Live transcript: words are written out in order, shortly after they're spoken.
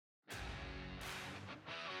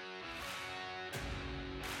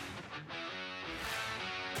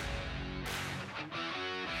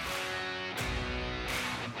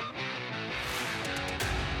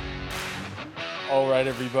All right,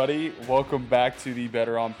 everybody. Welcome back to the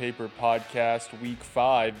Better on Paper podcast, week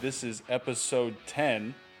 5. This is episode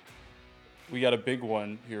 10. We got a big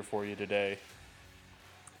one here for you today.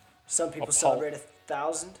 Some people celebrate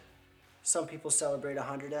 1,000. Some people celebrate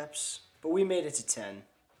 100 eps. But we made it to 10.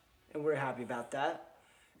 And we're happy about that.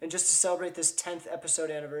 And just to celebrate this 10th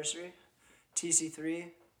episode anniversary, TC3,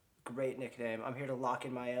 great nickname. I'm here to lock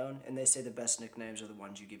in my own. And they say the best nicknames are the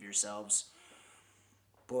ones you give yourselves.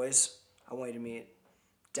 Boys, I want you to meet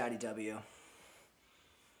Daddy W.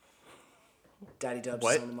 Daddy Dubs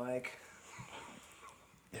is on the mic.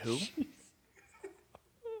 Who?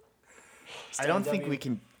 I don't think we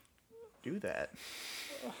can do that.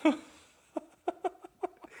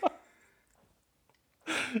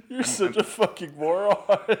 You're such a fucking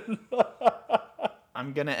moron.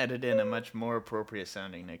 I'm going to edit in a much more appropriate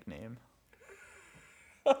sounding nickname.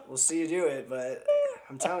 We'll see you do it, but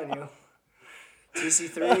I'm telling you.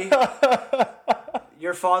 TC3,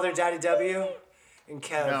 your father, Daddy W, and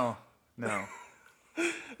Kev. No.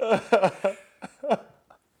 I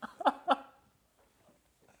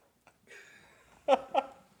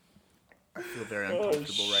feel very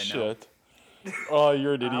uncomfortable right now. Oh,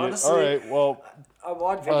 you're an idiot. Honestly, all right, well, I'm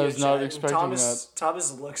on video I was not chat, expecting and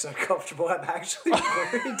Thomas looks uncomfortable. I'm actually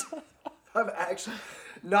worried. I'm actually...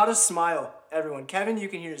 Not a smile, everyone. Kevin, you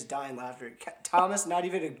can hear his dying laughter. Thomas, not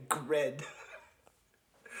even a grin.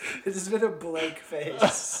 It's just been a blank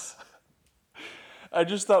face. I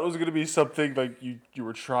just thought it was going to be something like you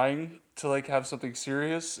were trying to like have something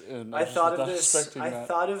serious, and I thought of this. expecting that. I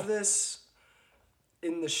thought of this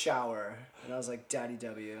in the shower, and I was like, Daddy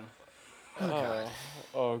W.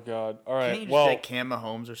 Oh God. All right. Can you just well, say Cam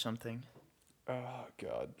Mahomes or something? oh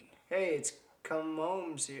God. Hey, it's come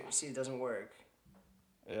home. See, it doesn't work.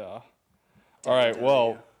 Yeah. All right.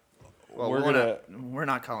 Well, Well, we're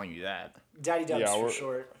not calling you that. Daddy Dubs Yeah, for we're-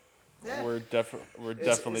 short. we're definitely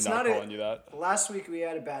it's not not calling you that. Last week we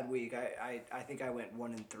had a bad week. I think I went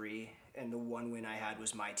 1-3, and the one win I had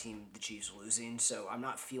was my team, the Chiefs, losing. So I'm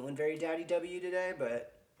not feeling very Daddy W today,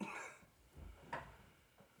 but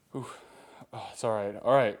Oh, it's all right.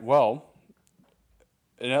 All right. Well,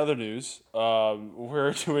 in other news,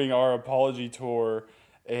 we're doing our apology tour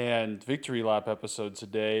and victory lap episode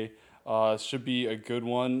today. Should be a good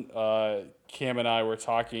one. Cam and I were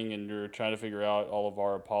talking, and we were trying to figure out all of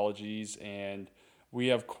our apologies, and we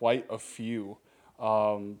have quite a few.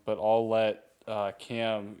 But I'll let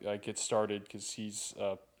Cam get started because he's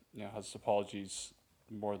has apologies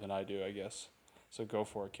more than I do, I guess. So go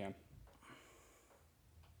for it, Cam.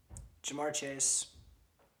 Jamar Chase,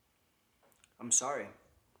 I'm sorry.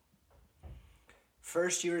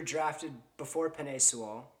 First, you were drafted before Penei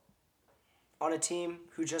Sewell on a team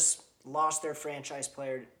who just lost their franchise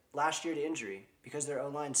player last year to injury because their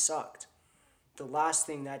O-line sucked. The last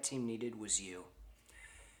thing that team needed was you.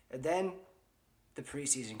 And then the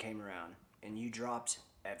preseason came around, and you dropped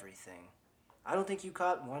everything. I don't think you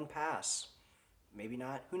caught one pass. Maybe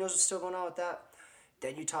not. Who knows what's still going on with that?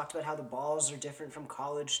 Then you talked about how the balls are different from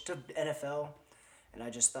college to NFL. And I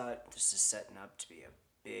just thought, this is setting up to be a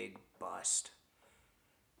big bust.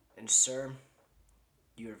 And sir,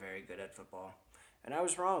 you are very good at football. And I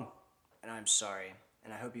was wrong. And I'm sorry.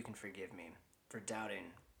 And I hope you can forgive me for doubting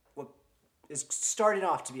what is starting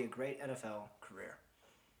off to be a great NFL career.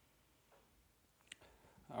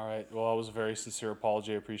 All right. Well, that was a very sincere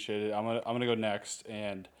apology. I appreciate it. I'm gonna go next,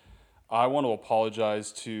 and I want to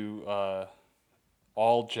apologize to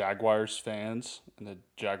all Jaguars fans and the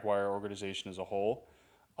Jaguar organization as a whole.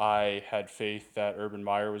 I had faith that Urban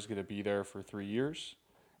Meyer was going to be there for 3 years,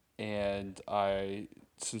 and I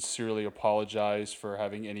sincerely apologize for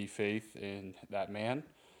having any faith in that man.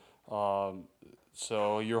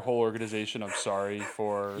 So your whole organization, I'm sorry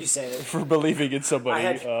for You say it. for believing in somebody.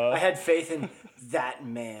 I had faith in that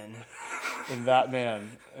man. In that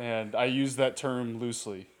man, and I use that term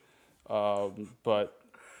loosely. But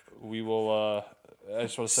we will. I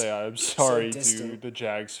just want to say I'm sorry to distant. the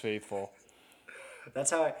Jags faithful.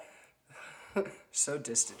 That's how so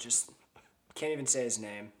distant. Just can't even say his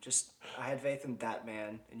name. Just I had faith in that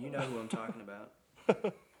man, and you know who I'm talking about.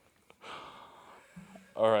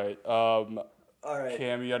 All right. All right.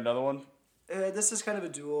 Cam, you got another one? This is kind of a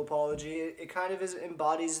dual apology. It kind of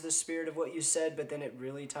embodies the spirit of what you said, but then it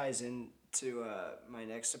really ties into my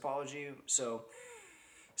next apology. So,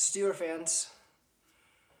 Steeler fans,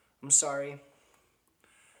 I'm sorry.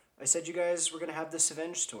 I said you guys were going to have this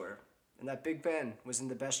Avenge tour, and that Big Ben was in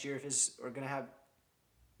the best year of his, or going to have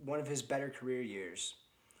one of his better career years.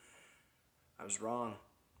 I was wrong.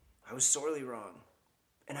 I was sorely wrong.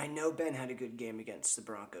 And I know Ben had a good game against the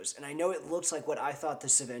Broncos. And I know it looks like what I thought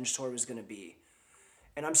this Avenge tour was going to be.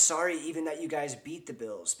 And I'm sorry even that you guys beat the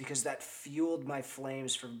Bills because that fueled my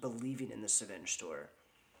flames for believing in the Savage Tour.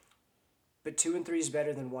 But 2-3 is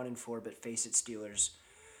better than 1-4, but face it, Steelers,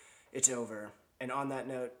 it's over. And on that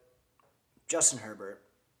note, Justin Herbert,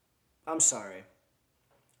 I'm sorry.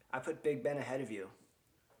 I put Big Ben ahead of you.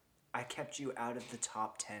 I kept you out of the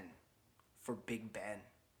top 10 for Big Ben.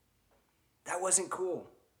 That wasn't cool.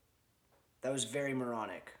 That was very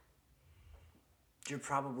moronic. You're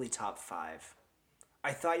probably top 5.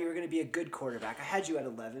 I thought you were going to be a good quarterback. I had you at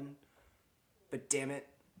 11. But damn it,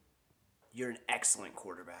 you're an excellent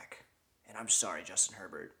quarterback. And I'm sorry, Justin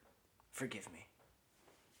Herbert. Forgive me.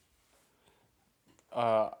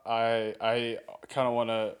 I kind of want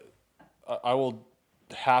to. I will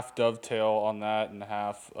half dovetail on that and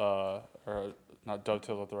half, or not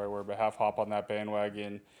dovetail is not the right word, but half hop on that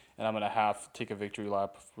bandwagon, and I'm gonna half take a victory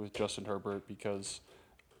lap with Justin Herbert because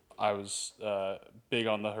I was big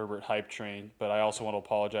on the Herbert hype train, but I also want to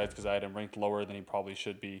apologize because I had him ranked lower than he probably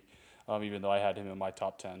should be, even though I had him in my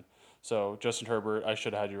top 10. So Justin Herbert, I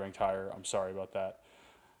should have had you ranked higher. I'm sorry about that.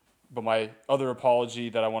 But my other apology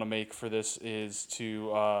that I want to make for this is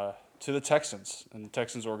to the Texans and the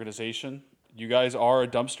Texans organization. You guys are a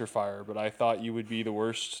dumpster fire, but I thought you would be the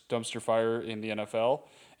worst dumpster fire in the NFL,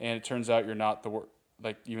 and it turns out you're not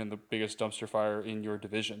even the biggest dumpster fire in your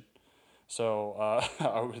division. So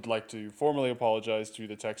I would like to formally apologize to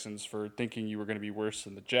the Texans for thinking you were going to be worse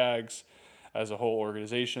than the Jags as a whole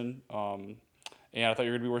organization, and I thought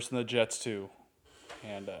you were going to be worse than the Jets too,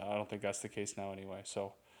 and I don't think that's the case now anyway.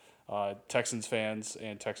 So. Texans fans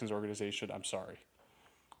and Texans organization, I'm sorry.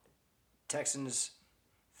 Texans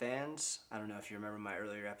fans, I don't know if you remember my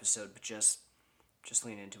earlier episode, but just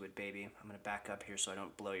lean into it, baby. I'm going to back up here so I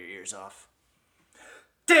don't blow your ears off.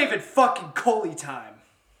 David fucking Coley time.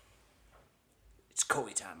 It's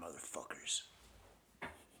Coley time, motherfuckers.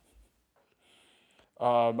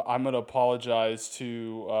 I'm going to apologize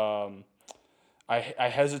to, I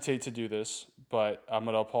hesitate to do this, but I'm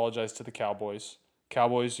going to apologize to the Cowboys.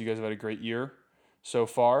 Cowboys, you guys have had a great year so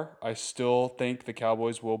far. I still think the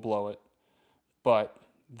Cowboys will blow it. But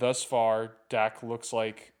thus far, Dak looks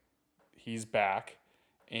like he's back,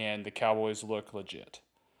 and the Cowboys look legit.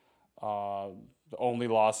 The only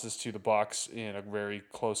loss is to the Bucs in a very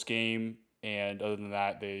close game, and other than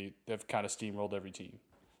that, they've kind of steamrolled every team.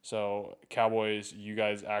 So, Cowboys, you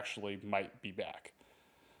guys actually might be back.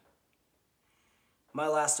 My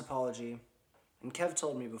last apology, and Kev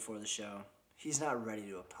told me before the show, he's not ready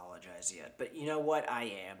to apologize yet. But you know what? I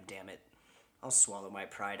am, damn it. I'll swallow my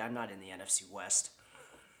pride. I'm not in the NFC West.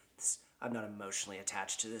 I'm not emotionally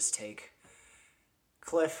attached to this take.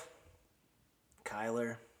 Cliff,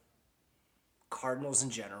 Kyler, Cardinals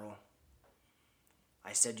in general.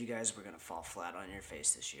 I said you guys were going to fall flat on your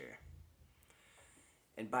face this year.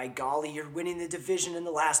 And by golly, you're winning the division in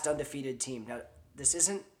the last undefeated team. Now, this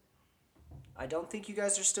isn't... I don't think you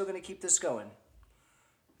guys are still going to keep this going.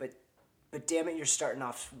 But damn it, you're starting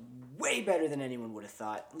off way better than anyone would have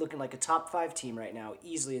thought. Looking like a top 5 team right now,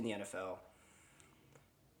 easily in the NFL.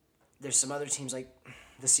 There's some other teams like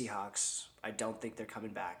the Seahawks. I don't think they're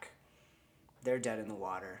coming back. They're dead in the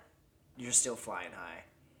water. You're still flying high.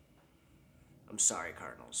 I'm sorry,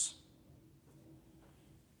 Cardinals.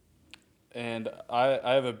 And I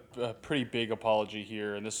have a pretty big apology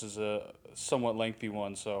here, and this is a somewhat lengthy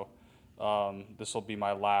one, so this will be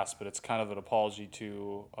my last, but it's kind of an apology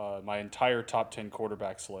to my entire top 10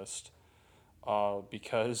 quarterbacks list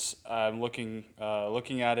because I'm looking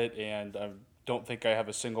at it, and I don't think I have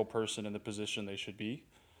a single person in the position they should be.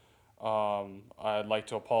 I'd like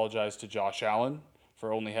to apologize to Josh Allen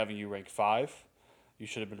for only having you ranked 5. You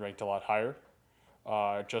should have been ranked a lot higher.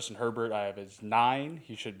 Justin Herbert, I have as 9.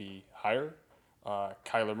 He should be higher.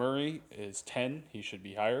 Kyler Murray is 10. He should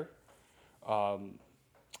be higher.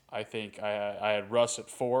 I think I had Russ at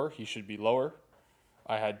 4. He should be lower.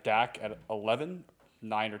 I had Dak at 11,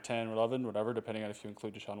 9 or 10 or 11, whatever, depending on if you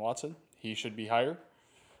include Deshaun Watson. He should be higher.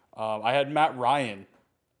 I had Matt Ryan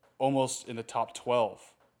almost in the top 12,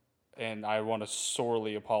 and I want to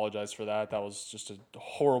sorely apologize for that. That was just a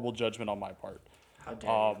horrible judgment on my part. How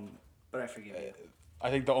dare you? But I forgive you. I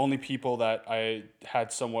think the only people that I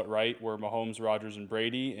had somewhat right were Mahomes, Rodgers, and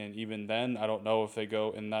Brady, and even then, I don't know if they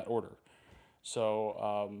go in that order.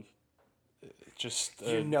 So,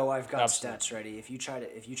 you know I've got stats ready. If you try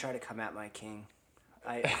to come at my king,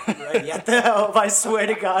 I'm ready at the help. I swear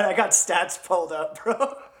to God, I got stats pulled up,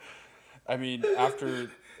 bro. I mean, after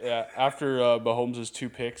Mahomes' 2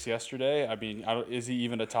 picks yesterday, I mean, is he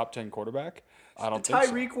even a top 10 quarterback? I don't think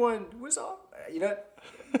so. Tyreek one was off. You know,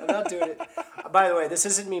 I'm not doing it. By the way, this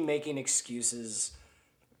isn't me making excuses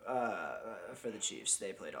for the Chiefs.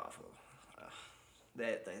 They played awful.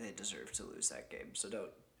 They deserve to lose that game. So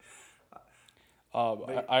don't.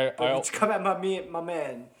 I'll Come at my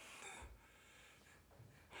man.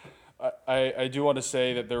 I do want to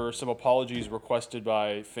say that there were some apologies requested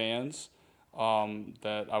by fans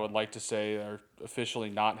that I would like to say are officially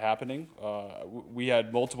not happening. We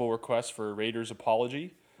had multiple requests for a Raiders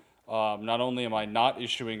apology. Not only am I not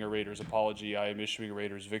issuing a Raiders apology, I am issuing a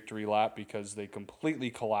Raiders victory lap because they completely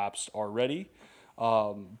collapsed already.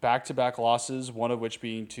 Back-to-back losses, one of which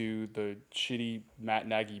being to the shitty Matt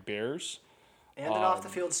Nagy Bears. And an off the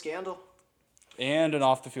field scandal. And an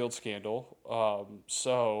off-the-field scandal.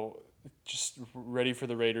 So just ready for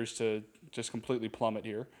the Raiders to just completely plummet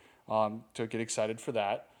here. To get excited for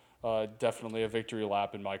that. Definitely a victory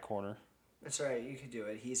lap in my corner. That's right. You can do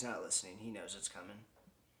it. He's not listening. He knows it's coming.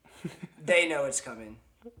 They know it's coming.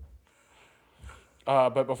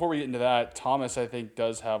 But before we get into that, Thomas, I think,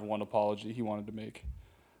 does have one apology he wanted to make.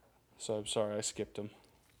 So I'm sorry I skipped him.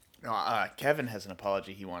 No, Kevin has an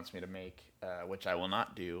apology he wants me to make, which I will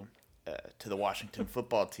not do, to the Washington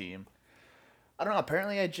football team. I don't know.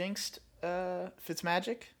 Apparently I jinxed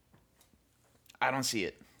Fitzmagic. I don't see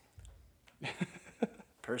it.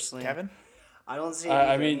 Personally, Kevin? I don't see it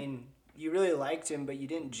either. I mean, you really liked him, but you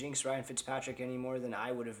didn't jinx Ryan Fitzpatrick any more than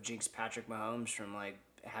I would have jinxed Patrick Mahomes from like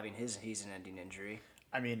having his season-ending injury.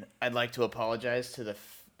 I mean, I'd like to apologize to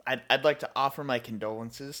I'd like to offer my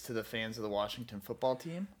condolences to the fans of the Washington football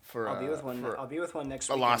team for I'll be with one next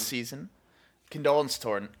a weekend. lost season. Condolence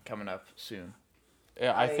tour coming up soon.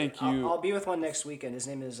 Yeah, I'll be with one next weekend. His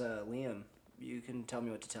name is Liam. You can tell me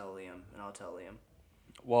what to tell Liam, and I'll tell Liam.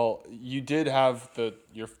 Well, you did have the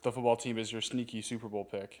football team as your sneaky Super Bowl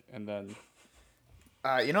pick, and then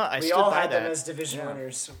I we stood all by had that. them as division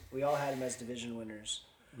winners. We all had them as division winners.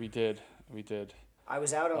 we did. I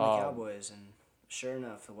was out on the Cowboys, and sure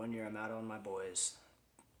enough, the 1 year I'm out on my boys.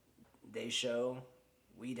 They show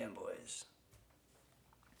we them boys.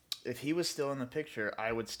 If he was still in the picture,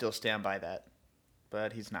 I would still stand by that,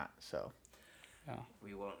 but he's not. So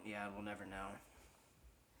We won't. Yeah, we'll never know.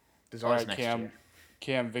 there's All always right, next year.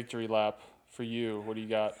 Cam, victory lap for you. What do you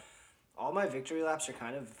got? All my victory laps are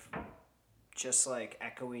kind of just like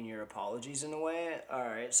echoing your apologies in a way. All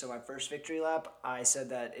right, so my first victory lap, I said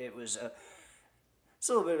that it's a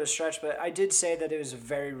little bit of a stretch, but I did say that it was a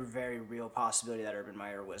very, very real possibility that Urban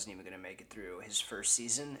Meyer wasn't even going to make it through his first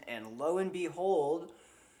season, and lo and behold,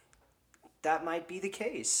 that might be the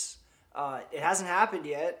case. It hasn't happened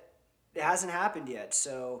yet.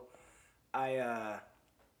 So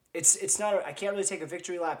it's not. I can't really take a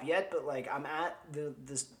victory lap yet, but like I'm at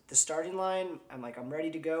the starting line. I'm ready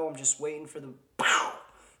to go. I'm just waiting for the pow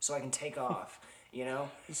so I can take off.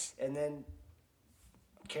 And then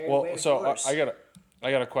carry away. Well, so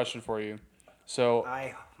I got a question for you. So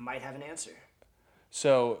I might have an answer.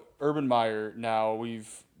 So Urban Meyer, now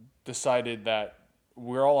we've decided that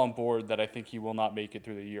we're all on board that I think he will not make it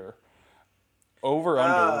through the year. Over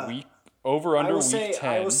under week 10.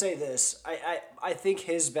 I will say this. I think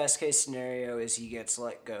his best case scenario is he gets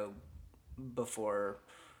let go before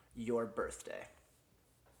your birthday.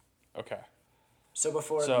 Okay. So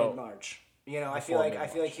before mid-March. I feel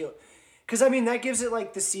like he'll, because that gives it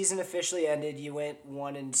like the season officially ended. You went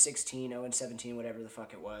 1-16, 0-17, whatever the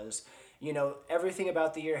fuck it was. Everything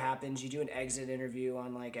about the year happens. You do an exit interview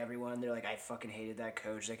on like everyone. They're like, I fucking hated that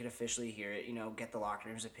coach. They could officially hear it. Get the locker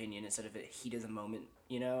room's opinion instead of a heat of the moment.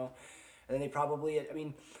 And then they probably.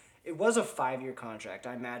 It was a 5-year contract.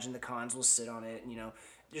 I imagine the cons will sit on it.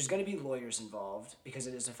 There's going to be lawyers involved because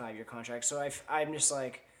it is a 5-year contract. So I'm just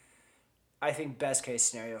like, I think best case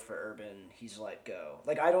scenario for Urban, he's let go.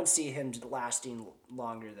 Like, I don't see him lasting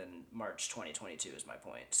longer than March 2022 is my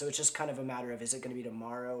point. So it's just kind of a matter of, is it going to be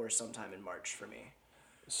tomorrow or sometime in March for me?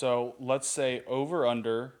 So let's say over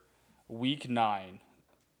under week 9.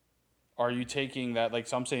 Are you taking that, like,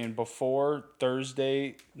 so I'm saying before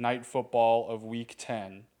Thursday night football of week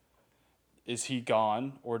 10, is he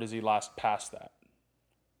gone or does he last past that?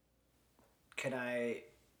 Can I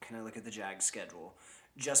look at the Jags schedule?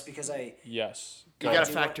 Just because Yes. You got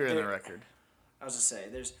to factor in the record. I was to say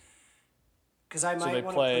because I might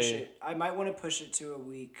want to push it. I might want to push it to a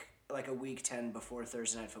week 10 before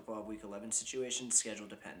Thursday night football, week 11 situation, schedule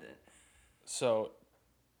dependent. So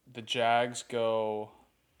the Jags go.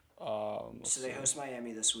 So they host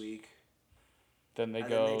Miami this week. Then they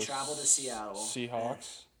Then they travel to Seattle.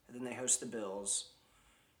 Seahawks. And then they host the Bills.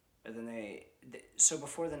 And then so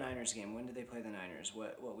before the Niners game, when did they play the Niners?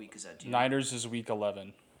 What week is that? Niners is week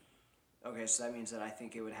 11. Okay, so that means that I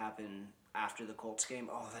think it would happen after the Colts game.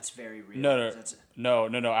 Oh, that's very real.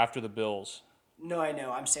 No. After the Bills. No, I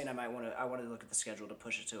know. I'm saying I want to look at the schedule to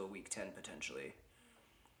push it to a week 10 potentially.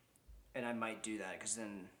 and I might do that because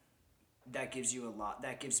then that gives you a lot.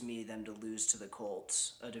 That gives me them to lose to the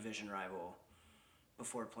Colts, a division rival,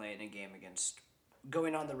 before playing a game against,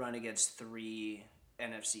 going on the run against 3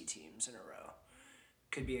 NFC teams in a row.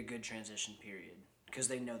 Could be a good transition period because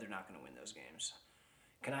they know they're not going to win those games.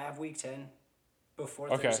 Can I have Week 10 before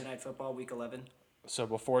Thursday Night Football, Week 11? So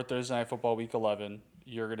before Thursday Night Football Week 11,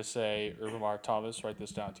 you're going to say Urban Meyer Thomas. Write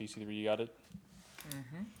this down. TC3, you got it?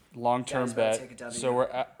 Mm-hmm. Long-term Guys, better bet. take a W.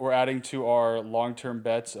 So we're adding to our long-term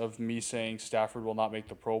bets of me saying Stafford will not make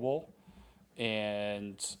the Pro Bowl.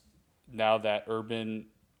 And now that Urban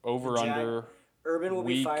over-under Urban will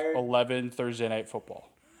be Week fired. 11 Thursday Night Football.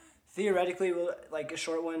 Theoretically, like a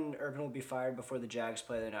short one, Urban will be fired before the Jags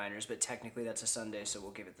play the Niners, but technically that's a Sunday, so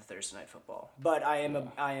we'll give it the Thursday Night Football. But I am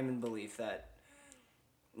in belief that,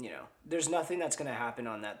 there's nothing that's going to happen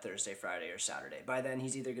on that Thursday, Friday, or Saturday. By then,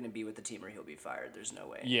 he's either going to be with the team or he'll be fired. There's no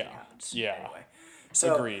way anything happens. Yeah. Anyway.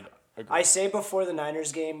 So Agreed. I say before the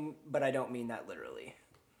Niners game, but I don't mean that literally.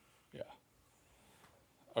 Yeah.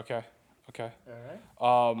 Okay. All right.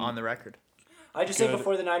 On the record. I just say Good.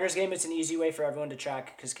 before the Niners game, it's an easy way for everyone to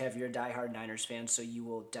track because, Kev, you're a diehard Niners fan, so you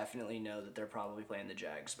will definitely know that they're probably playing the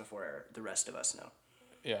Jags before the rest of us know.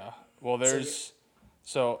 Yeah. Well,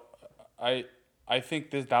 I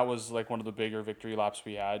think that was like one of the bigger victory laps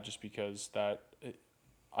we had just because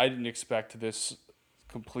I didn't expect this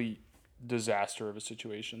complete disaster of a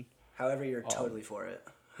situation. However, you're totally for it.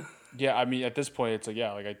 Yeah, I mean, at this point, it's like,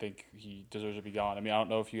 I think he deserves to be gone. I mean, I don't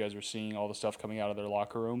know if you guys were seeing all the stuff coming out of their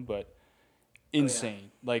locker room, but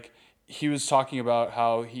insane. Like, he was talking about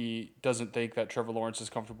how he doesn't think that Trevor Lawrence is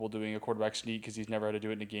comfortable doing a quarterback sneak because he's never had to do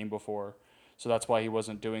it in a game before. So that's why he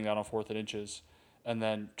wasn't doing that on 4th and inches. And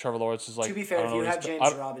then Trevor Lawrence is like, to be fair, if you have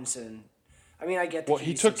James Robinson, I mean, I get that. Well,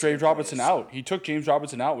 he took James Robinson out. He took James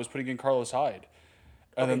Robinson out, was putting in Carlos Hyde.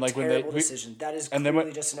 And then like terrible decision. That is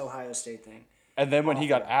clearly just an Ohio State thing. And then when he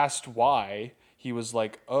got asked why, he was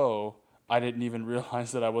like, "Oh, I didn't even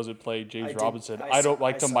realize that I wasn't playing James Robinson. I don't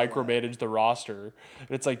like to micromanage the roster."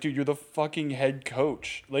 And it's like, dude, you're the fucking head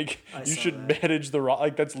coach. Like, you should manage the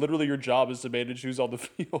like that's literally your job is to manage who's on the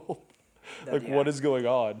field. What is going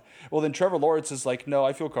on? Well, then Trevor Lawrence is like, "No,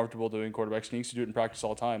 I feel comfortable doing quarterback sneaks. To do it in practice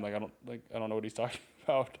all the time. I don't know what he's talking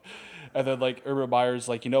about." And then like Urban Meyer's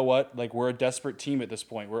like, "You know what? Like, we're a desperate team at this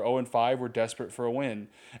point. We're 0-5. We're desperate for a win."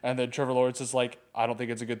 And then Trevor Lawrence is like, "I don't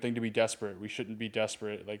think it's a good thing to be desperate. We shouldn't be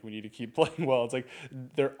desperate. Like, we need to keep playing well." It's like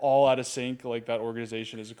they're all out of sync. Like, that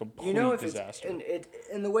organization is a complete disaster.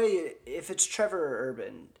 And the way if it's Trevor or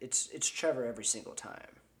Urban, it's Trevor every single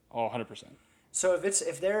time. Oh, 100%. So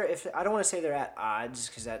if I don't want to say they're at odds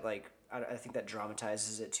because that I think that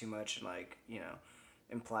dramatizes it too much and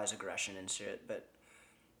implies aggression and shit. But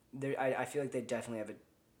I feel like they definitely have a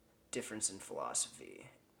difference in philosophy,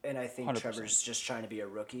 and I think 100%. Trevor's just trying to be a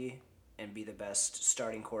rookie and be the best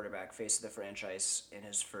starting quarterback face of the franchise in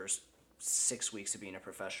his first 6 weeks of being a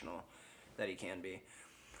professional that he can be.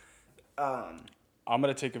 I'm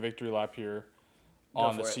gonna take a victory lap here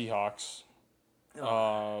on the Seahawks.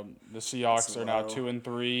 The Seahawks are now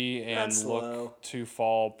 2-3 and look to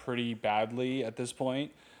fall pretty badly at this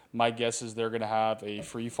point. My guess is they're going to have a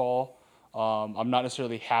free fall. I'm not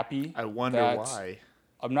necessarily happy. I wonder why.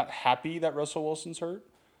 I'm not happy that Russell Wilson's hurt.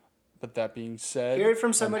 But that being said, hear it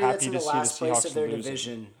from somebody that's in the last place of their losing.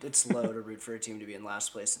 Division. It's low to root for a team to be in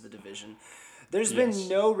last place of the division. There's been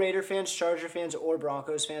no Raider fans, Charger fans, or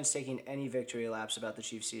Broncos fans taking any victory laps about the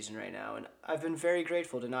Chiefs season right now, and I've been very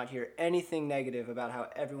grateful to not hear anything negative about how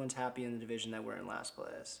everyone's happy in the division that we're in last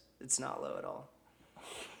place. It's not low at all.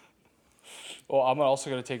 Well, I'm also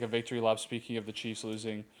going to take a victory lap, speaking of the Chiefs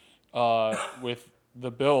losing, with the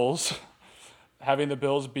Bills. Having the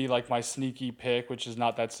Bills be like my sneaky pick, which is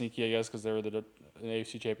not that sneaky, I guess, because they were the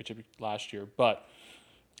AFC Championship last year, but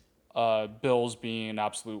Bills being an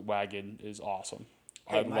absolute wagon is awesome.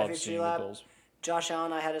 Hey, I love seeing the Bills. Josh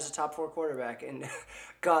Allen I had as a top 4 quarterback, and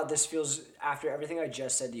God, this feels, after everything I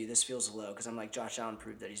just said to you, this feels low, because I'm like, Josh Allen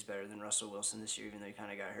proved that he's better than Russell Wilson this year, even though he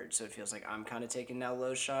kind of got hurt, so it feels like I'm kind of taking now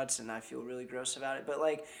low shots, and I feel really gross about it, but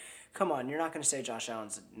like, come on, you're not going to say Josh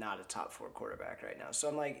Allen's not a top 4 quarterback right now, so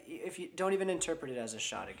I'm like, if you don't even interpret it as a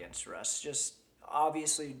shot against Russ, just,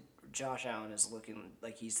 obviously, Josh Allen is looking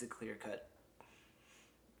like he's the clear-cut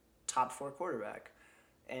top 4 quarterback,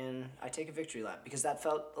 and I take a victory lap because that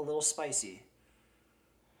felt a little spicy.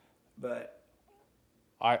 But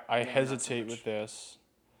I hesitate with this,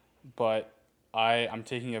 but I'm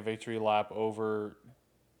taking a victory lap over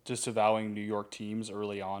disavowing New York teams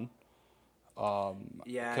early on.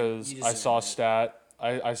 Because I saw a stat.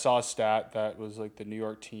 I saw a stat that was like the New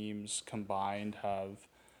York teams combined have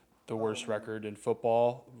the worst record in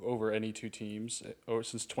football over any two teams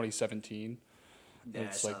since 2017. Yeah, I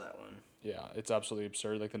It's saw like, that one. yeah, it's absolutely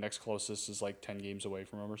absurd. Like the next closest is like 10 games away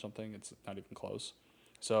from them or something. It's not even close.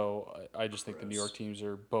 So I just think the New York Gross. teams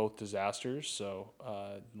are both disasters. So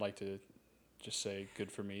I'd like to just say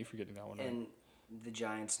good for me for getting that one right. And the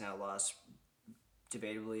Giants now lost,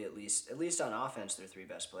 debatably at least on offense, their three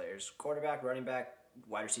best players: quarterback, running back,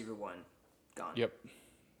 wide receiver one, gone. Yep.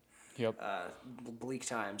 Yep. Bleak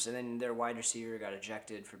times, and then their wide receiver got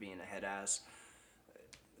ejected for being a head ass.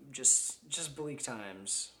 Just bleak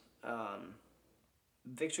times.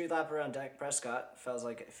 Victory lap around Dak Prescott feels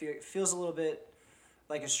a little bit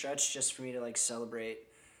like a stretch just for me to like celebrate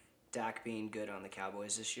Dak being good on the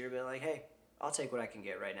Cowboys this year, but like, hey, I'll take what I can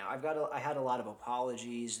get right now. I had a lot of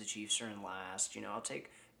apologies. The Chiefs are in last. I'll take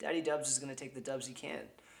Daddy Dubs is gonna take the dubs he can,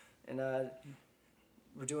 and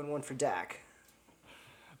we're doing one for Dak.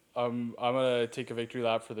 I'm gonna take a victory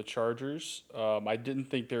lap for the Chargers. I didn't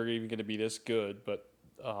think they were even gonna be this good, but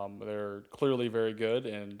they're clearly very good,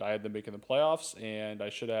 and I had them making the playoffs, and I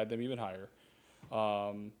should have had them even higher.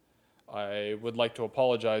 I would like to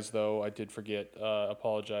apologize, though. I did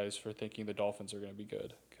apologize for thinking the Dolphins are going to be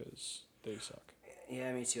good because they suck.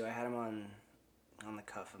 Yeah, me too. I had them on the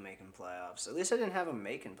cuff of making playoffs. At least I didn't have them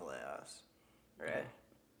making playoffs, right?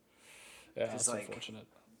 Yeah, 'Cause, that's like, unfortunate.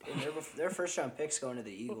 And their first round picks going to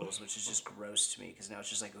the Eagles, which is just gross to me because now it's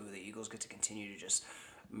just like, ooh, the Eagles get to continue to just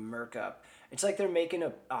murk up. It's like they're making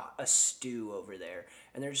a stew over there,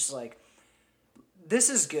 and they're just like, this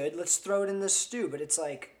is good. Let's throw it in this stew, but it's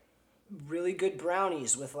like really good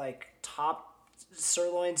brownies with like top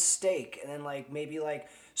sirloin steak, and then like maybe like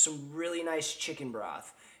some really nice chicken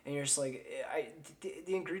broth. And you're just like,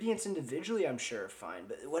 the ingredients individually, I'm sure, are fine,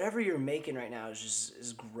 but whatever you're making right now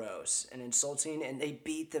is gross and insulting. And they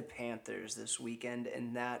beat the Panthers this weekend,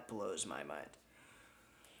 and that blows my mind.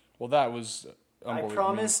 Well, that was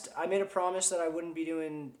unbelievable. I made a promise that I wouldn't be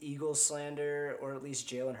doing Eagles slander or at least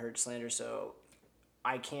Jalen Hurts slander, so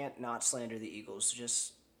I can't not slander the Eagles.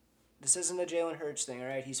 This isn't a Jalen Hurts thing, all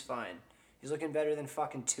right? He's fine. He's looking better than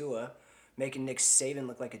fucking Tua, making Nick Saban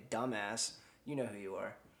look like a dumbass. You know who you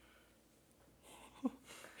are.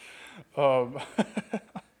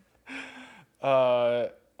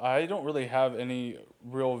 I don't really have any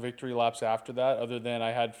real victory laps after that, other than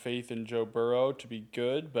I had faith in Joe Burrow to be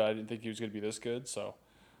good, but I didn't think he was going to be this good. So,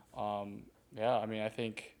 yeah, I mean,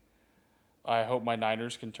 I hope my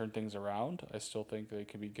Niners can turn things around. I still think they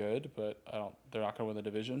could be good, but they're not going to win the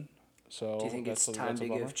division. So Do you think it's time to a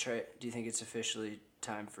bummer. give Trey? Do you think it's officially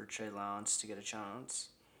time for Trey Lance to get a chance?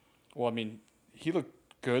 Well, I mean, he looked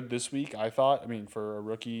good this week, I thought. I mean, for a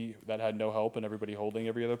rookie that had no help and everybody holding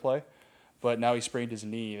every other play. But now he sprained his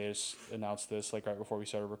knee. They just announced this like right before we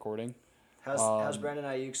started recording. How's Brandon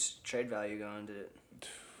Ayuk's trade value going? Did it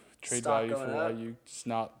Trade stop value for going up? Ayuk, it's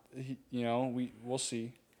not. We'll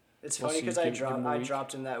see. It's We'll funny see. because Give him a I week.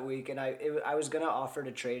 dropped him that week, and I was gonna offer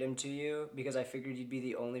to trade him to you because I figured you'd be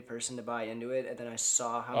the only person to buy into it, and then I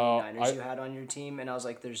saw how many Niners you had on your team, and I was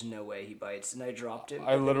like, "There's no way he bites," and I dropped him.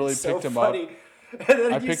 I and it literally was so picked him up. funny. And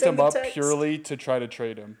then I you picked sent him the up text. purely to try to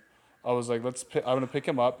trade him. I was like, I'm gonna pick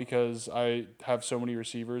him up because I have so many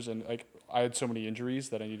receivers and like I had so many injuries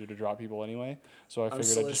that I needed to drop people anyway. So I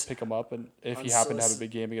figured I'd just pick him up, and if he happened to have a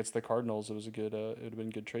big game against the Cardinals, it was a good. It would have been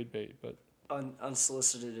a good trade bait. But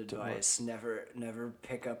Unsolicited advice: never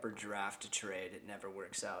pick up or draft a trade. It never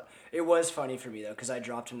works out. It was funny for me though because I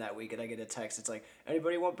dropped him that week, and I get a text. It's like,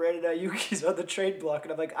 anybody want Brandon Ayuk? He's on the trade block,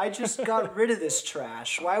 and I'm like, I just got rid of this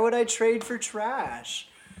trash. Why would I trade for trash?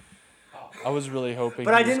 I was really hoping.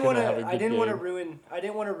 But I he was didn't want gonna have a to. good I didn't want to game. ruin. I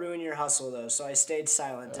didn't want to ruin your hustle though, so I stayed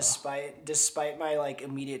silent despite my like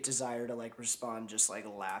immediate desire to like respond, just like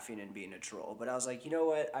laughing and being a troll. But I was like, you know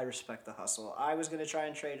what? I respect the hustle. I was gonna try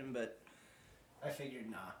and trade him, but I figured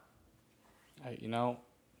nah. Hey,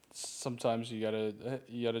 sometimes you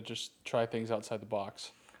gotta just try things outside the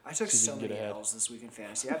box. I took See if you so can get many ahead. L's this week in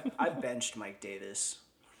fantasy. I benched Mike Davis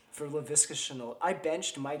for Laviska Shenault. I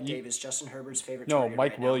benched Mike Davis, Justin Herbert's favorite. No, target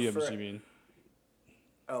Mike right now, Williams. for- You mean?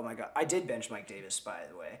 Oh my god, I did bench Mike Davis, by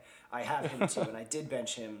the way. I have him too, and I did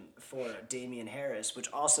bench him for Damian Harris,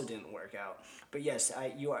 which also didn't work out. But yes,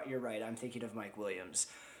 you're right. I'm thinking of Mike Williams.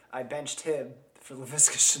 I benched him for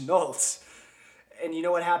Laviska Shenault. And you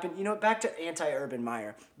know what happened? Back to anti-Urban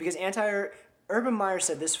Meyer. Because Urban Meyer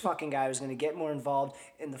said this fucking guy was going to get more involved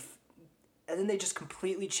in and then they just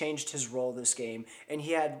completely changed his role this game. And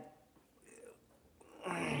he had...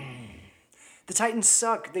 The Titans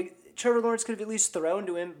suck. Trevor Lawrence could have at least thrown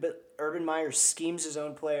to him, but Urban Meyer schemes his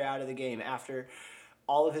own player out of the game after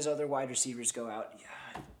all of his other wide receivers go out.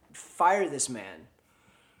 Yeah, fire this man.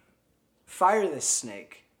 Fire this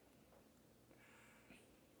snake.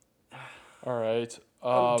 All right.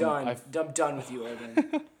 I'm done. I I'm done with you,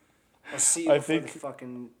 Urban. I'll see you I before think- the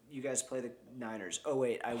fucking you guys play the Niners. Oh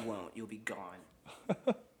wait, I won't. You'll be gone.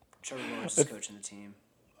 Trevor Lawrence is coaching the team.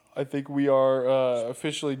 I think we are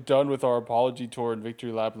officially done with our apology tour and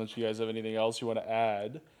victory lap. Unless you guys have anything else you want to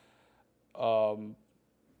add. Oh,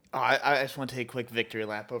 I just want to take a quick victory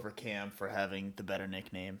lap over Cam for having the better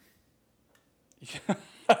nickname.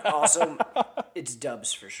 Also, it's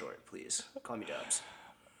Dubs for short. Please call me Dubs.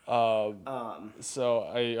 So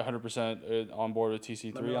I 100% on board with My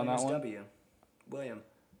TC3 middle on name that is one. W. William.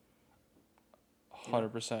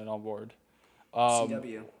 100% on board.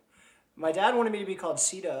 CW. My dad wanted me to be called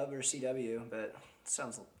C-Dub or CW, but it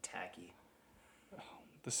sounds a little tacky.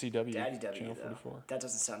 The CW. Daddy W, Channel though. 44. That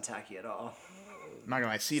doesn't sound tacky at all. I'm not gonna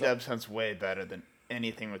lie, C-Dub sounds way better than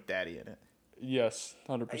anything with Daddy in it. Yes,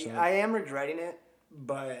 100%. I am regretting it,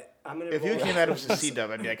 but I'm gonna. If you roll came out with as a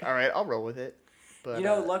C-Dub, I'd be like, all right, I'll roll with it. But You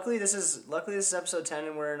know, luckily this is episode 10,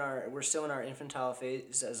 and we're still in our infantile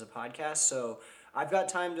phase as a podcast. So I've got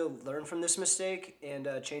time to learn from this mistake and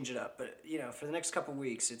change it up. But for the next couple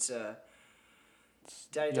weeks, it's Daddy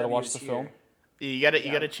You gotta W watch is the here. film. you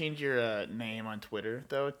gotta change your name on Twitter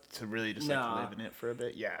though to really just Nah. live in it for a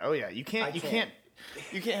bit. Yeah. Oh yeah. You can't. I You can't.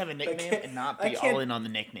 can't have a nickname can't- and not I be can't- all in on the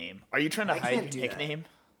nickname. Are you trying to I hide can't your do that. nickname?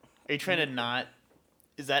 Are you trying to not?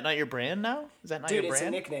 Is that not your brand now? Is that not Dude, your it's a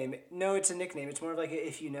brand? nickname. No, it's a nickname. It's more of like a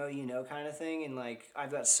if you know kind of thing. And like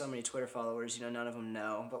I've got so many Twitter followers, none of them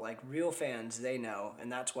know, but like real fans, they know,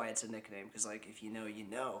 and that's why it's a nickname. Because like if you know, you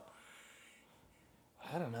know.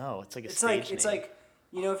 I don't know. It's like a It's stage like it's name. like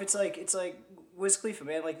if it's like Wiz Khalifa,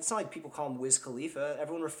 man. Like it's not like people call him Wiz Khalifa.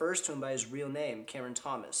 Everyone refers to him by his real name, Cameron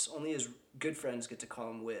Thomas. Only his good friends get to call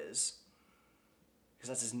him Wiz, because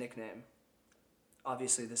that's his nickname.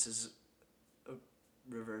 Obviously, this is a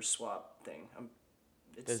reverse swap thing.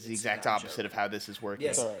 That's the exact opposite of how this is working.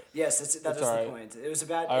 Yes, alright. yes, that's It's the alright. point. It was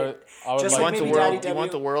about. I would just You like like want the maybe world. Daddy You W.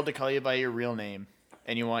 want the world to call you by your real name,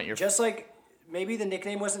 and you want your. Just like maybe the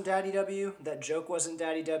nickname wasn't Daddy W. That joke wasn't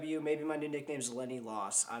Daddy W. Maybe my new nickname's Lenny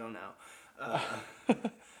Loss. I don't know.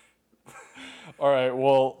 All right.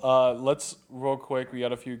 Well, let's real quick. We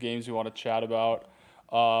got a few games we want to chat about.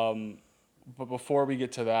 But before we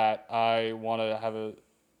get to that, I want to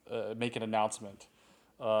have make an announcement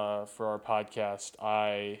for our podcast.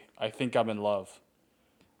 I think I'm in love,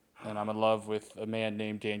 and I'm in love with a man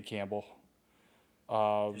named Dan Campbell.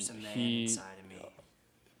 There's a man he inside of me.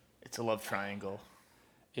 It's a love triangle.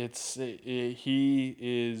 he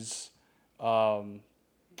is.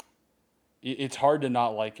 It's hard to not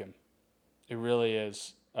like him. It really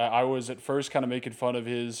is. I was at first kind of making fun of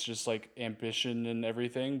his just like ambition and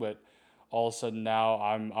everything, but all of a sudden now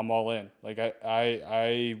I'm all in. Like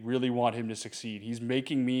I really want him to succeed. He's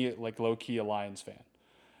making me like low key a Lions fan.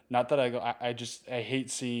 Not that I hate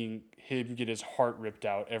seeing him get his heart ripped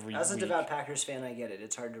out every As a week. devout Packers fan, I get it.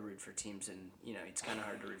 It's hard to root for teams, and it's kind of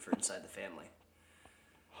hard to root for inside the family.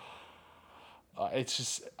 It's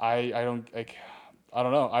just I don't like I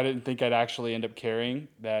don't know. I didn't think I'd actually end up caring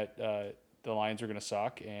that the Lions are going to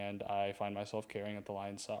suck, and I find myself caring that the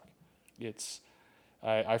Lions suck.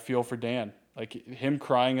 I feel for Dan. Like him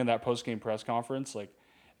crying in that post game press conference, like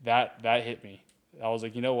that hit me. I was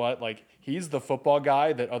like, you know what? Like he's the football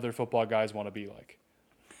guy that other football guys want to be like.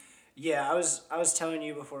 Yeah, I was telling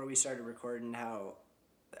you before we started recording how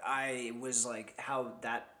I was like how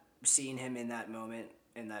that seeing him in that moment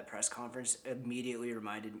in that press conference immediately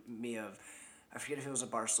reminded me of, I forget if it was a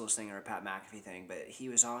Barstools thing or a Pat McAfee thing, but he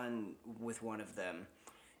was on with one of them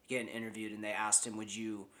getting interviewed, and they asked him, would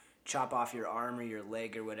you chop off your arm or your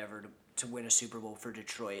leg or whatever to win a Super Bowl for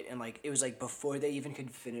Detroit? And like it was like before they even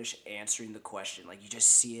could finish answering the question, like you just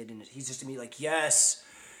see it, and he's just immediately like, yes,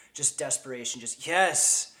 just desperation, just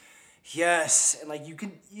yes, and like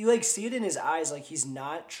you like see it in his eyes, like he's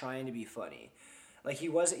not trying to be funny. Like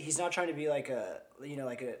he's not trying to be like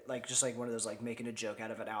just like one of those like making a joke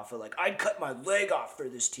out of an alpha, like I'd cut my leg off for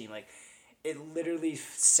this team. Like it literally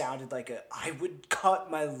sounded like I would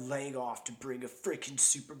cut my leg off to bring a freaking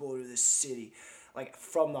Super Bowl to this city, like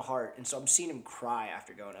from the heart. And so I'm seeing him cry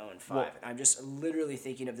after going 0-5. Well, And I'm just literally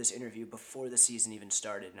thinking of this interview before the season even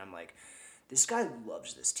started, and I'm like, this guy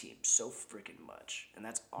loves this team so freaking much, and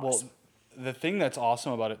that's awesome. Well, the thing that's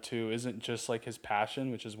awesome about it too isn't just like his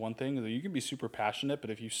passion, which is one thing. You can be super passionate, but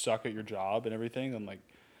if you suck at your job and everything, then like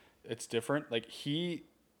it's different. Like he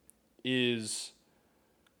is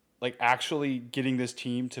like actually getting this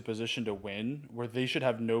team to position to win where they should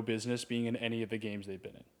have no business being in any of the games they've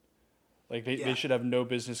been in. Like they Yeah. should have no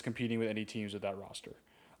business competing with any teams with that roster.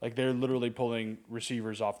 Like they're literally pulling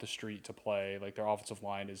receivers off the street to play. Like their offensive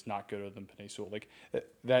line is not good than Penei Sewell. Like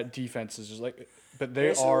that defense is just like, but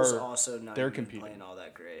Sewell's also not they're even competing. playing all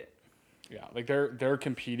that great. Yeah, like they're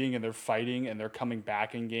competing and they're fighting and they're coming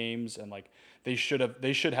back in games and like they should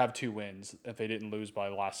have 2 wins if they didn't lose by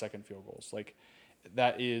the last second field goals. Like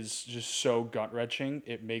that is just so gut wrenching.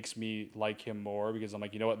 It makes me like him more because I'm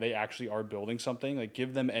like, you know what, they actually are building something. Like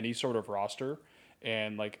give them any sort of roster,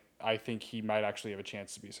 and like I think he might actually have a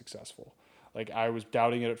chance to be successful. Like I was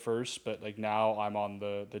doubting it at first, but like now I'm on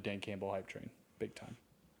the Dan Campbell hype train, big time.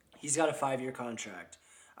 He's got a 5-year contract.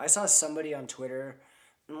 I saw somebody on Twitter,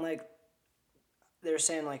 and like they're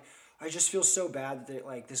saying like, I just feel so bad that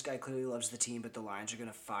like this guy clearly loves the team, but the Lions are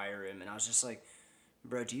gonna fire him. And I was just like,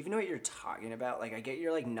 bro, do you even know what you're talking about? Like, I get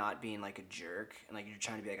you're like not being like a jerk and like you're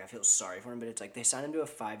trying to be like, I feel sorry for him, but it's like they signed him to a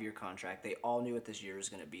 5-year contract. They all knew what this year was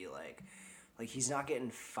gonna be like. Like he's not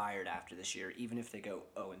getting fired after this year, even if they go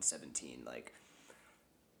 0-17. Like,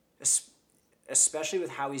 especially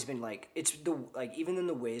with how he's been like, it's the like even in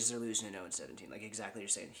the ways they're losing in 0-17. Like exactly you're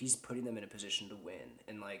saying, he's putting them in a position to win,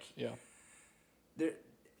 and like Yeah. there.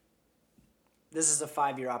 This is a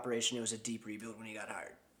 5-year operation. It was a deep rebuild when he got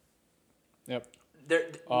hired. Yep.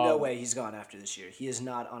 No way he's gone after this year. He is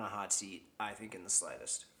not on a hot seat, I think, in the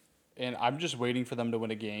slightest. And I'm just waiting for them to win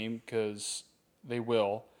a game because they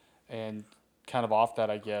will. And kind of off that,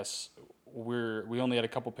 I guess we only had a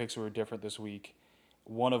couple picks that were different this week.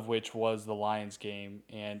 One of which was the Lions game,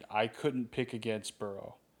 and I couldn't pick against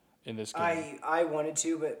Burrow in this game. I wanted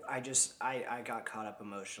to, but I got caught up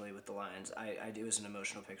emotionally with the Lions. It was an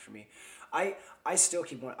emotional pick for me. I still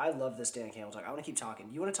keep wanting. I love this Dan Campbell talk. I want to keep talking.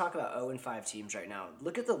 You want to talk about 0-5 teams right now?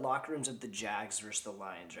 Look at the locker rooms of the Jags versus the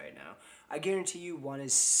Lions right now. I guarantee you, one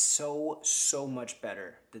is so much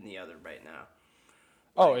better than the other right now.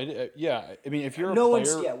 Oh, yeah. I mean, if you're a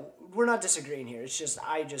player, we're not disagreeing here. It's just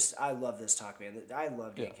I love this talk, man. I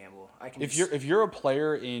love Dan Campbell. if you're a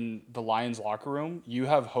player in the Lions locker room, you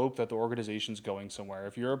have hope that the organization's going somewhere.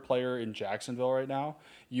 If you're a player in Jacksonville right now,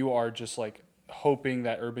 you are just like hoping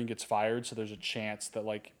that Urban gets fired, so there's a chance that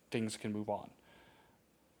like things can move on.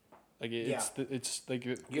 Like it's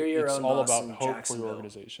all about hope for your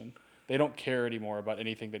organization. They don't care anymore about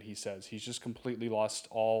anything that he says. He's just completely lost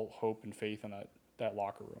all hope and faith in that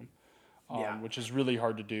locker room, which is really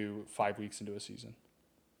hard to do 5 weeks into a season.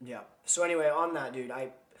 Yeah. So anyway, on that, dude,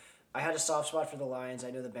 I had a soft spot for the Lions.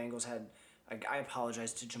 I know the Bengals had. I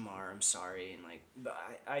apologize to Jamar. I'm sorry, and like, but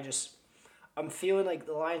I'm feeling like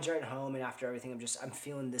the Lions are at home, and after everything, I'm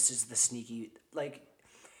feeling this is the sneaky like.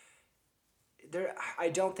 I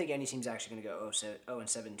don't think any team's actually going to go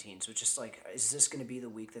 0-17. So it's just like, is this going to be the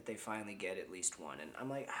week that they finally get at least one? And I'm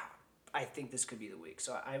like, I think this could be the week.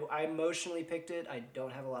 So I emotionally picked it. I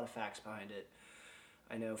don't have a lot of facts behind it.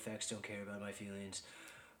 I know facts don't care about my feelings.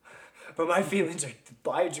 But my feelings are the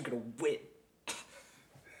Lions are going to win.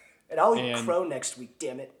 And I'll eat crow next week,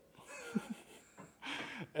 damn it.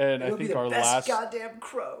 And I think our last goddamn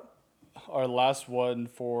crow. Our last one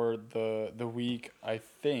for the week, I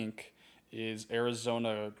think, is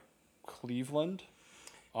Arizona Cleveland.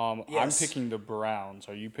 Yes. I'm picking the Browns.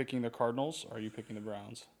 Are you picking the Cardinals or are you picking the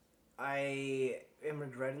Browns? I am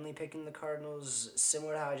regrettingly picking the Cardinals.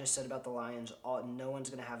 Similar to how I just said about the Lions, no one's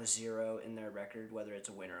going to have a 0 in their record, whether it's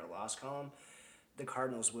a win or a loss column. The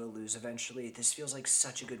Cardinals will lose eventually. This feels like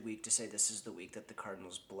such a good week to say this is the week that the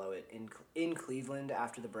Cardinals blow it in Cleveland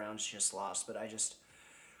after the Browns just lost. But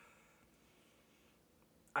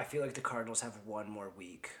I feel like the Cardinals have one more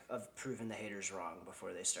week of proving the haters wrong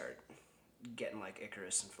before they start getting like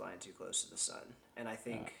Icarus and flying too close to the sun. And I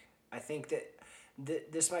think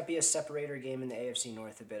this might be a separator game in the AFC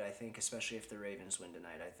North a bit. I think, especially if the Ravens win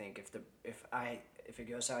tonight. I think if it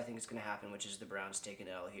goes how I think it's going to happen, which is the Browns take an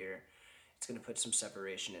L here, it's going to put some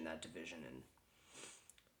separation in that division. And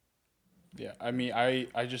yeah, I mean,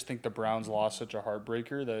 I just think the Browns lost such a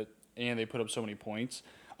heartbreaker and they put up so many points.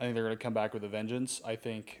 I think they're going to come back with a vengeance. I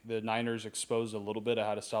think the Niners exposed a little bit of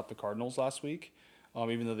how to stop the Cardinals last week.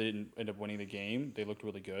 Even though they didn't end up winning the game, they looked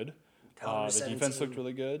really good. The defense looked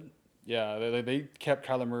really good. Yeah, they kept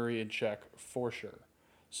Kyler Murray in check for sure.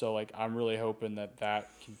 So like, I'm really hoping that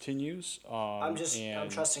continues. I'm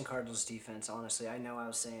trusting Cardinals defense. Honestly, I know I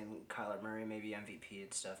was saying Kyler Murray maybe MVP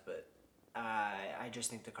and stuff, but I just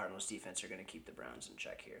think the Cardinals defense are going to keep the Browns in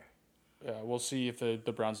check here. Yeah, we'll see if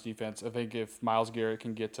the Browns defense. I think if Myles Garrett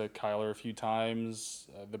can get to Kyler a few times,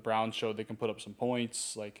 the Browns showed they can put up some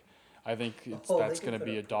points. Like, I think that's going to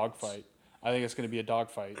be a dogfight. I think it's going to be a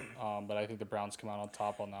dogfight. But I think the Browns come out on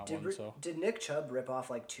top on that one. So Did Nick Chubb rip off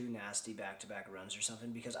like 2 nasty back-to-back runs or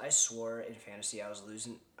something? Because I swore in fantasy I was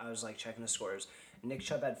losing. I was like checking the scores. Nick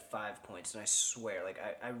Chubb had 5 points, and I swear, like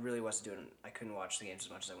I really wasn't doing. I couldn't watch the games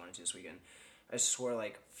as much as I wanted to this weekend. I swore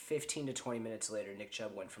like 15 to 20 minutes later, Nick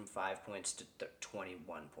Chubb went from 5 points to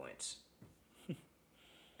 21 points.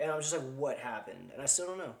 And I was just like, what happened? And I still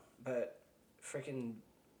don't know. But freaking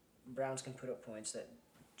Browns can put up points that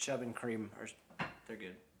Chubb and Kareem they're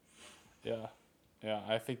good. yeah,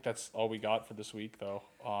 I think that's all we got for this week, though.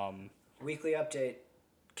 Weekly update.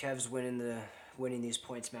 Kev's winning these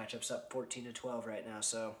points matchups up 14-12 right now.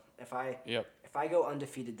 So if I go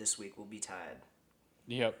undefeated this week, we'll be tied.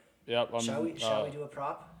 Yep. Shall we do a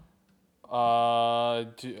prop?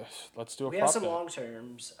 Let's do a prop. We have some bet. long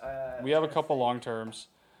terms. We have a couple long terms.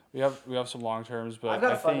 We have some long terms, but I've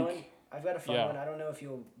got a fun think one. I've got a fun yeah. one. I don't know if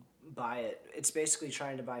you'll buy it. It's basically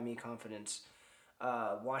trying to buy me confidence.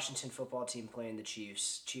 Washington football team playing the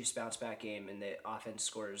Chiefs. Chiefs bounce back game, and the offense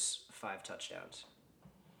scores 5 touchdowns.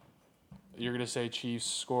 You're gonna say Chiefs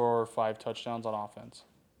score 5 touchdowns on offense.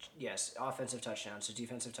 Yes, offensive touchdowns. So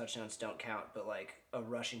defensive touchdowns don't count, but like a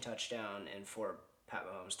rushing touchdown and 4 Pat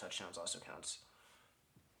Mahomes touchdowns also counts.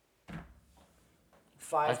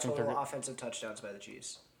 5 total offensive touchdowns by the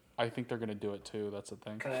Chiefs. I think they're gonna do it too. That's the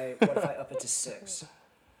thing. What if I up it to 6?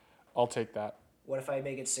 I'll take that. What if I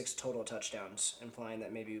make it 6 total touchdowns, implying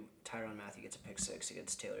that maybe Tyrann Mathieu gets a pick 6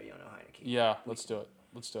 against Taylor Heineke? Yeah, let's do it.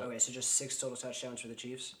 Okay, so just 6 total touchdowns for the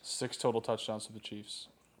Chiefs? 6 total touchdowns for the Chiefs.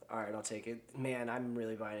 All right, I'll take it. Man, I'm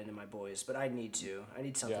really buying into my boys, but I need to. I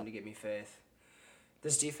need something to give me faith.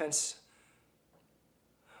 This defense...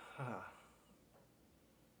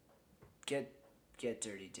 Get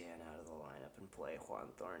Dirty Dan out of the lineup and play Juan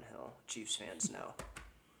Thornhill. Chiefs fans know.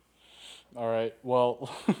 All right. Well,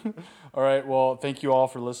 thank you all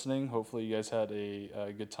for listening. Hopefully you guys had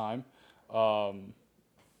a good time.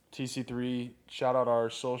 TC3, shout out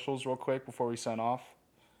our socials real quick before we sign off.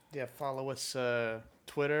 Yeah, follow us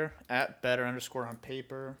Twitter at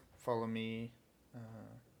better_on_paper. Follow me.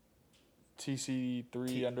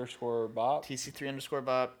 TC3_Bop.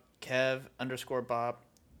 TC3_Bop. Kev_Bop.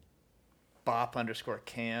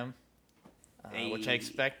 Bop_Cam. Which I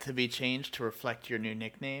expect to be changed to reflect your new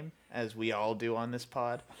nickname, as we all do on this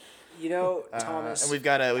pod. You know, Thomas. And we've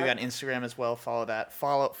got Instagram as well. Follow that.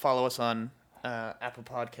 Follow us on Apple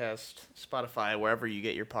Podcast, Spotify, wherever you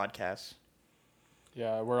get your podcasts.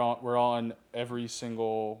 Yeah, we're on every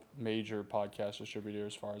single major podcast distributor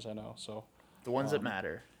as far as I know. So the ones that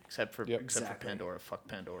matter, except for Pandora. Fuck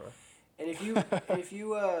Pandora. And if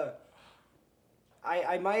you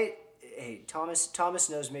I might. Hey, Thomas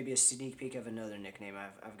knows maybe a sneak peek of another nickname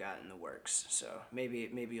I've got in the works. So maybe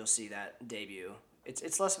you'll see that debut.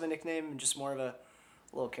 It's less of a nickname and just more of a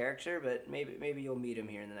little character, but maybe you'll meet him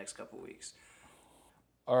here in the next couple weeks.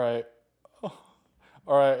 All right.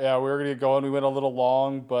 Yeah, we were gonna get going. We went a little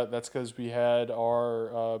long, but that's because we had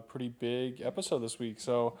our pretty big episode this week.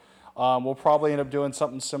 So we'll probably end up doing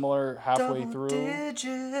something similar halfway through.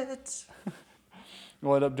 Digits.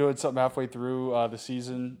 We'll end up doing something halfway through the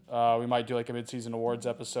season. We might do like a mid-season awards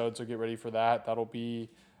episode, so get ready for that. That'll be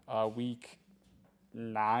week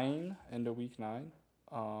 9, into week 9.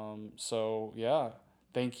 So yeah,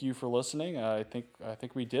 thank you for listening. I think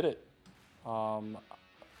we did it. I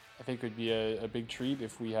think it would be a big treat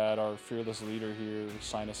if we had our fearless leader here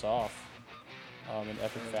sign us off in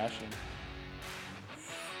epic fashion.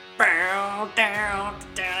 Down, down,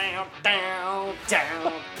 down, down,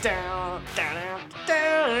 down, down, down,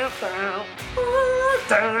 down,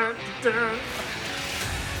 down, down.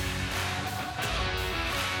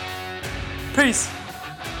 Peace.